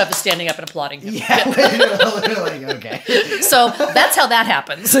Gorbachev is standing up and applauding him. Yeah. Literally, okay. So that's how that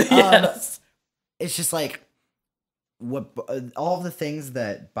happens. Yes. It's just like, all the things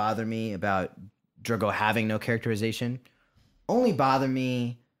that bother me about Drogo having no characterization only bother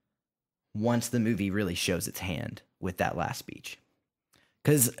me once the movie really shows its hand with that last speech.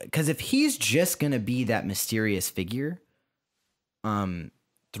 Because if he's just going to be that mysterious figure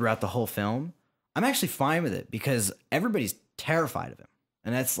throughout the whole film, I'm actually fine with it, because everybody's terrified of him,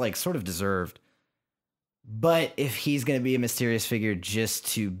 and that's like sort of deserved. But if he's going to be a mysterious figure just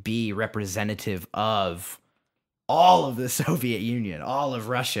to be representative of all of the Soviet Union, all of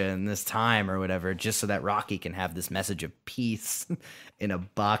Russia in this time or whatever, just so that Rocky can have this message of peace in a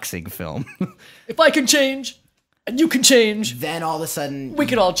boxing film. If I can change and you can change, then all of a sudden we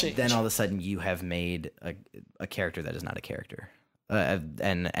can all change. Then all of a sudden you have made a character that is not a character.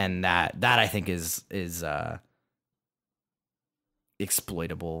 And that I think is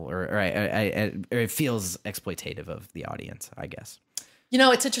exploitable, or it feels exploitative of the audience, I guess. You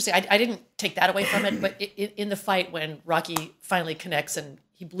know, it's interesting. I didn't take that away from it, but in the fight when Rocky finally connects and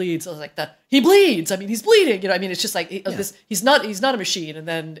he bleeds, I was like, he bleeds. I mean, he's bleeding. You know, I mean, it's just like this. He's not a machine. And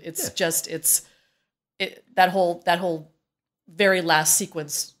then it's that whole very last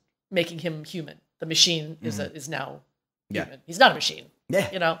sequence making him human. The machine is now human. He's not a machine. Yeah,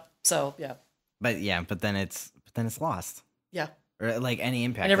 you know. So yeah. But then it's lost. Yeah. Or like any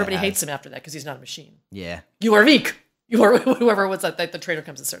impact. And everybody hates him after that because he's not a machine. Yeah. You are weak. You are whoever was that the trainer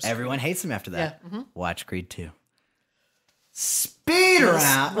comes and starts. Everyone hates him after that. Yeah. Mm-hmm. Watch Creed 2. Speed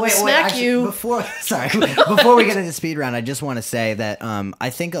round. Wait, actually, before we get into speed round, I just want to say that I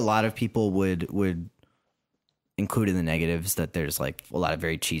think a lot of people would include in the negatives that there's like a lot of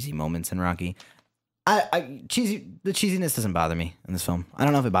very cheesy moments in Rocky. The cheesiness doesn't bother me in this film. I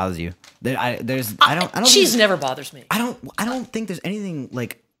don't know if it bothers you. I don't. Cheese never bothers me. I don't think there's anything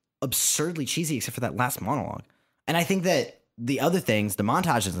like absurdly cheesy except for that last monologue. And I think that the other things, the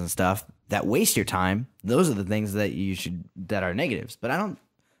montages and stuff that waste your time, those are the things that are negatives. But I don't.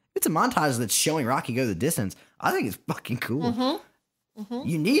 It's a montage that's showing Rocky go the distance. I think it's fucking cool. Mm-hmm. Mm-hmm.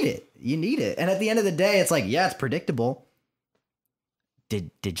 You need it. And at the end of the day, it's like, yeah, it's predictable.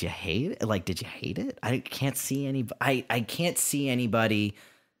 Did you hate it? Like, did you hate it? I can't see anybody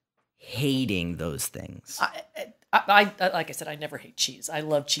hating those things. I like I said, I never hate cheese. I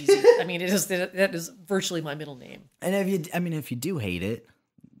love cheesy. I mean, that is virtually my middle name. And if you do hate it,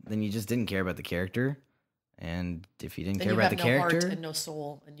 then you just didn't care about the character. And if you didn't care about the character, heart and no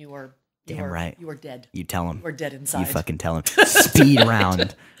soul, and you are right. You are dead. You tell him. You are dead inside. You fucking tell him. Speed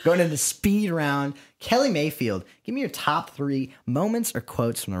round. Going into the speed round. Kelly Mayfield, give me your top 3 moments or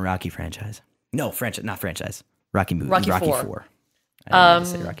quotes from the Rocky franchise. No, not franchise. Rocky movie. Rocky 4. I didn't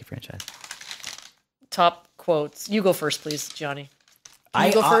mean to say Rocky franchise. Top quotes. You go first, please, Johnny.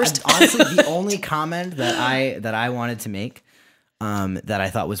 You go first. Honestly, the only comment that I wanted to make, that I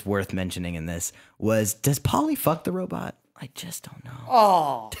thought was worth mentioning in this was, does Polly fuck the robot? I just don't know.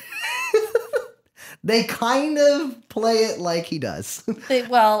 Oh. They kind of play it like he does.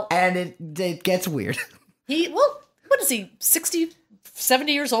 And it gets weird. What is he, 60,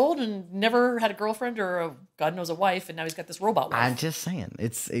 70 years old and never had a girlfriend or God knows a wife, and now he's got this robot wife. I'm just saying.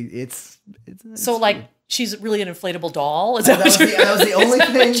 It's so like weird. She's really an inflatable doll? That was the only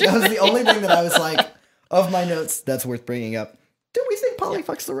thing. That was the only thing that I was like, of my notes, that's worth bringing up. Do we think Polly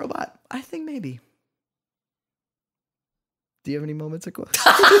fucks the robot? I think maybe. Do you have any moments or quotes?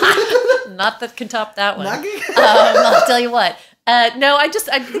 Not that can top that one. I'll tell you what. No, I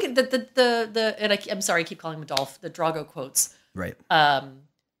think that I'm sorry, I keep calling him Adolph. The Drago quotes. Right.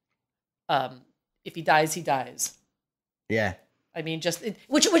 If he dies, he dies. Yeah. I mean,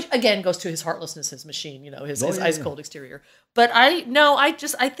 which again goes to his heartlessness, his machine, his ice cold exterior. But I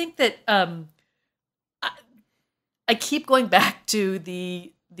think that I keep going back to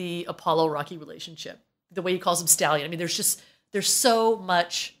the Apollo Rocky relationship, the way he calls him Stallion. I mean, there's so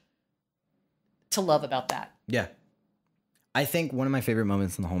much to love about that. Yeah. I think one of my favorite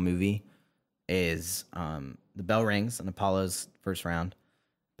moments in the whole movie is the bell rings in Apollo's first round.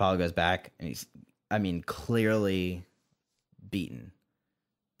 Apollo goes back and he's, clearly beaten.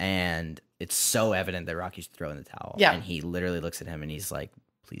 And it's so evident that Rocky's throwing the towel. Yeah. And he literally looks at him and he's like,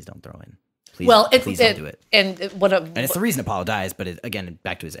 please don't throw in. Please don't do it. And it's the reason Apollo dies, but again,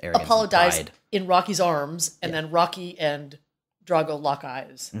 back to his arrogance. Apollo dies in Rocky's arms, and then Rocky and Drago lock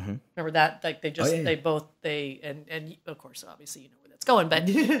eyes. Mm-hmm. Remember that? Like they and of course, obviously, you know where that's going, but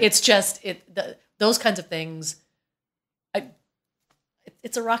it's just those kinds of things.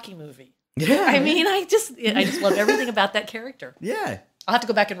 It's a Rocky movie. Yeah. I just love everything about that character. Yeah. I'll have to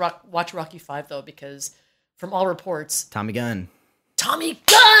go back and watch Rocky 5 though, because from all reports, Tommy Gunn,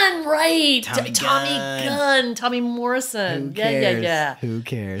 right? Tommy Gunn, Tommy Morrison. Who cares? Yeah. Who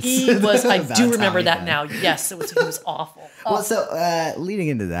cares? He was. I do remember Tommy that Gunn. now. Yes, he was awful. Well, so leading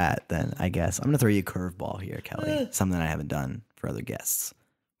into that, then I guess I'm going to throw you a curveball here, Kelly. Something I haven't done for other guests,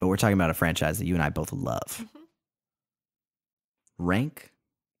 but we're talking about a franchise that you and I both love. Mm-hmm. Rank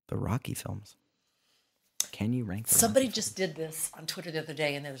the Rocky films. Can you rank? Somebody just did this on Twitter the other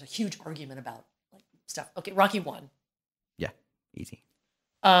day, and there was a huge argument about stuff. Okay, Rocky 1. Yeah, easy.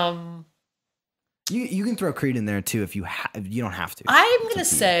 You can throw Creed in there too if you don't have to. I'm gonna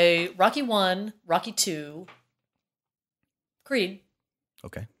say Rocky 1, Rocky 2, Creed.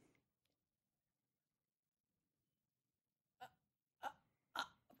 Okay.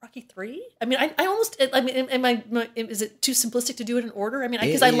 Rocky 3. I mean, I almost. I mean, is it too simplistic to do it in order? I mean,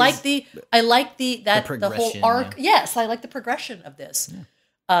 because I like the whole arc. Yeah. Yes, I like the progression of this.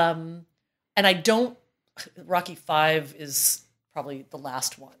 Yeah. And I don't. Rocky 5 is probably the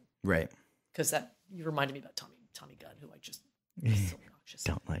last one, right? Because you reminded me about Tommy Gunn, who I just so obnoxious.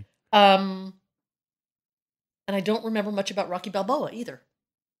 Don't like. And I don't remember much about Rocky Balboa either.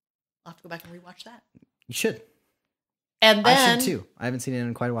 I'll have to go back and rewatch that. You should. And then I should too. I haven't seen it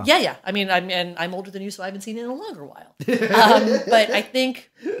in quite a while. Yeah. I mean, I'm older than you, so I haven't seen it in a longer while. But I think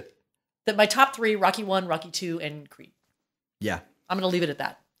that my top 3: Rocky 1, Rocky 2, and Creed. Yeah. I'm going to leave it at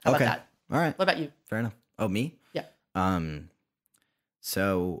that. How about that? All right. What about you? Fair enough. Oh, me? Yeah.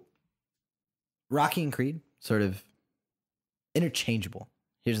 So Rocky and Creed, sort of interchangeable.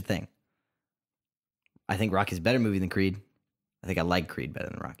 Here's the thing. I think Rocky's a better movie than Creed. I think I like Creed better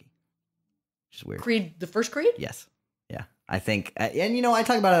than Rocky. Which is weird. Creed, the first Creed? Yes. Yeah. I think, and I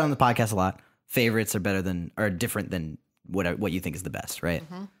talk about it on the podcast a lot. Favorites are different than what you think is the best, right?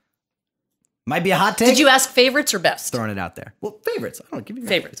 Mm-hmm. Might be a hot take. Did you ask favorites or best? Throwing it out there. Well, favorites. I don't give you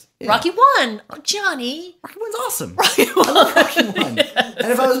Favorites. Yeah. Rocky 1. Oh, Johnny. Rocky 1's awesome. Rocky 1. I love Rocky 1.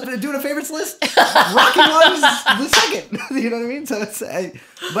 And if I was doing a favorites list, Rocky 1 is the second. You know what I mean? So it's,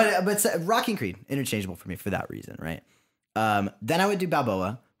 but Rocky and Creed, interchangeable for me for that reason, right? Then I would do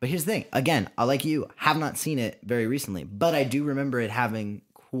Balboa. But here's the thing. Again, I like you, have not seen it very recently, but I do remember it having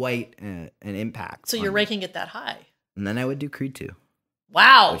quite an impact. So you're ranking it that high. And then I would do Creed 2.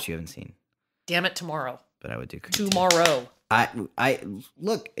 Wow. Which you haven't seen. Damn it, tomorrow. But I would do Creed tomorrow. 2. I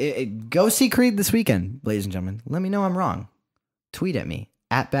look, go see Creed this weekend, ladies and gentlemen. Let me know I'm wrong. Tweet at me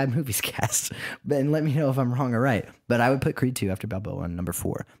at Bad Movies Cast, and let me know if I'm wrong or right. But I would put Creed 2 after Balboa on number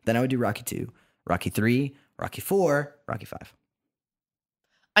 4. Then I would do Rocky 2, Rocky 3, Rocky 4, Rocky 5.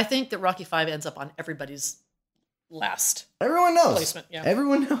 I think that Rocky 5 ends up on everybody's last. Everyone knows. Placement, yeah.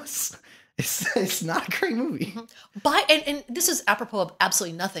 Everyone knows. It's not a great movie. And this is apropos of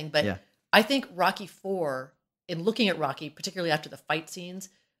absolutely nothing, but Yeah. I think Rocky 4, in looking at Rocky, particularly after the fight scenes,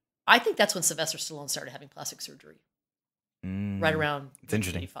 I think that's when Sylvester Stallone started having plastic surgery. Right around It's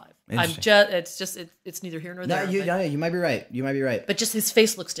interesting. 1985. It's neither here nor there. You might be right. You might be right. But just his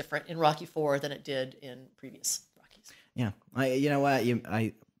face looks different in Rocky 4 than it did in previous Rockies. Yeah. You know what?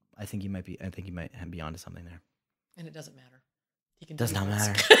 I think you might be. I think you might be onto something there. And it doesn't matter. He can Does do not what he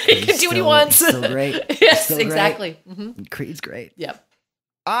matter. wants. He can do what he wants. He's still great. Yes, still great. exactly. Mm-hmm. Creed's great. Yep.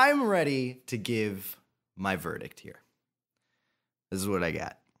 I'm ready to give my verdict here. This is what I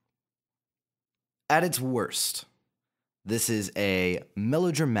got. At its worst, this is a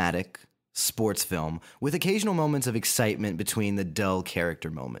melodramatic sports film with occasional moments of excitement between the dull character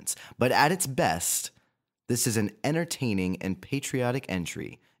moments. But at its best, this is an entertaining and patriotic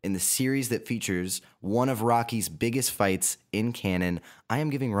entry in the series that features one of Rocky's biggest fights in canon. I am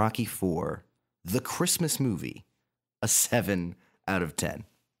giving Rocky IV, the Christmas movie, a 7 out of 10.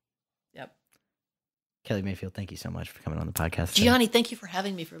 Yep. Kelly Mayfield, thank you so much for coming on the podcast today. Gianni, thank you for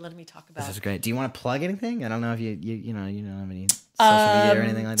having me, for letting me talk about This is great. Do you want to plug anything? I don't know if you don't have any social media or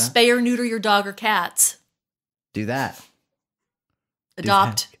anything like that. Spay or neuter your dog or cats. Do that.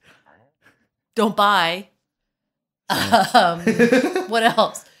 Adopt. Don't buy. What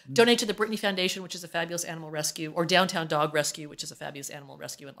else? Donate to the Brittany Foundation, which is a fabulous animal rescue, or Downtown Dog Rescue, which is a fabulous animal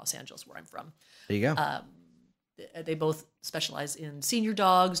rescue in Los Angeles, where I'm from. There you go. They both specialize in senior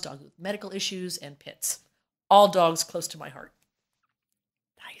dogs, dogs with medical issues, and pits. All dogs close to my heart.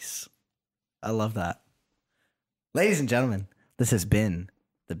 Nice. I love that. Ladies and gentlemen, this has been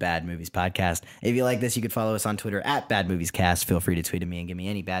the Bad Movies Podcast. If you like this, you could follow us on Twitter at Bad Movies Cast. Feel free to tweet at me and give me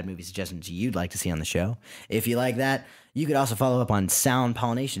any bad movie suggestions you'd like to see on the show. If you like that, you could also follow up on Sound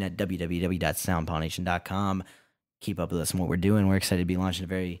Pollination at www.soundpollination.com. Keep up with us and what we're doing. We're excited to be launching a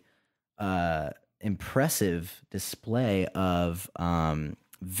very impressive display of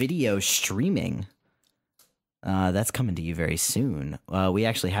video streaming. That's coming to you very soon. We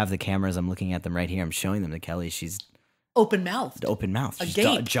actually have the cameras. I'm looking at them right here. I'm showing them to Kelly. She's open-mouthed. She's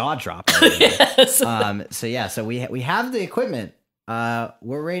Agape. jaw dropping. Yes. So we have the equipment.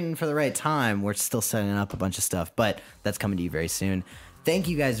 We're waiting for the right time. We're still setting up a bunch of stuff, but that's coming to you very soon. Thank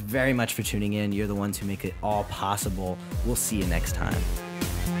you guys very much for tuning in. You're the ones who make it all possible. We'll see you next time.